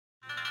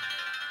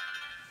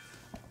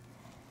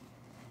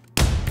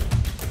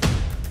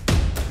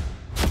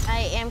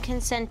I'm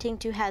consenting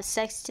to have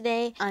sex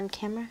today on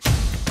camera.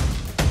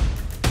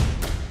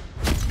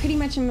 Pretty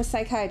much I'm a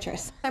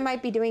psychiatrist. I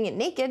might be doing it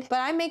naked, but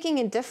I'm making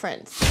a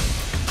difference.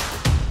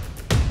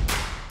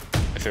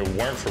 If it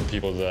weren't for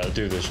people that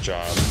do this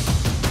job,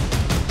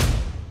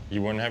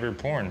 you wouldn't have your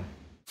porn.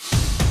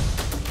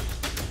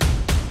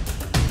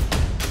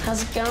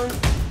 How's it going?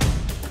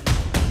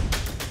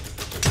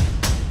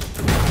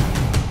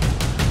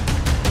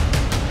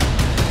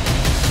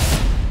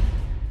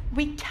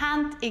 We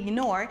can't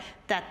ignore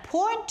that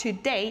porn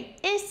today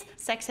is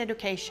sex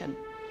education.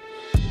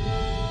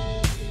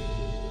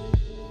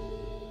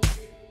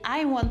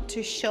 I want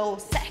to show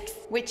sex,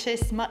 which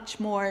is much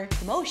more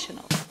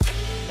emotional.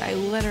 I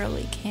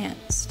literally can't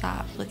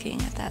stop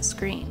looking at that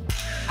screen.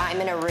 I'm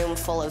in a room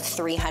full of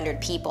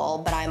 300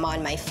 people, but I'm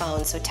on my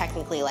phone, so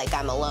technically, like,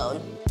 I'm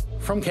alone.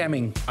 From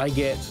camming, I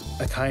get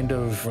a kind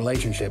of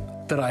relationship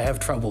that I have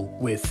trouble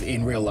with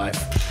in real life.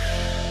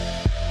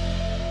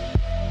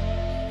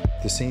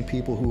 The same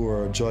people who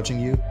are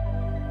judging you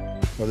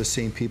are the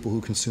same people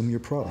who consume your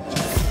product.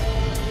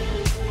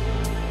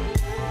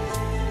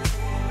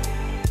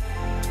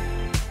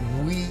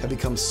 We have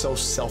become so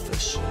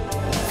selfish.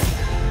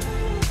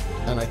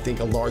 And I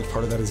think a large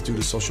part of that is due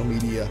to social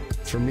media.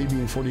 For me,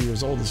 being 40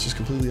 years old, it's just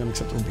completely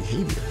unacceptable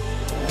behavior.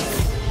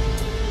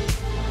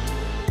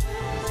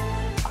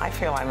 I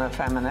feel I'm a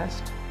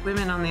feminist.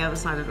 Women on the other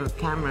side of the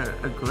camera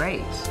are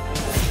great.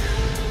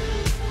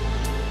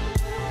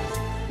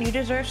 You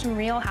deserve some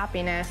real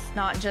happiness,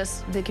 not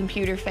just the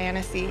computer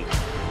fantasy.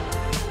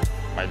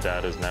 My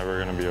dad is never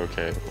gonna be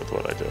okay with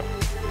what I do.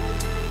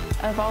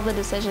 Of all the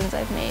decisions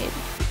I've made,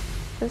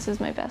 this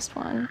is my best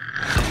one.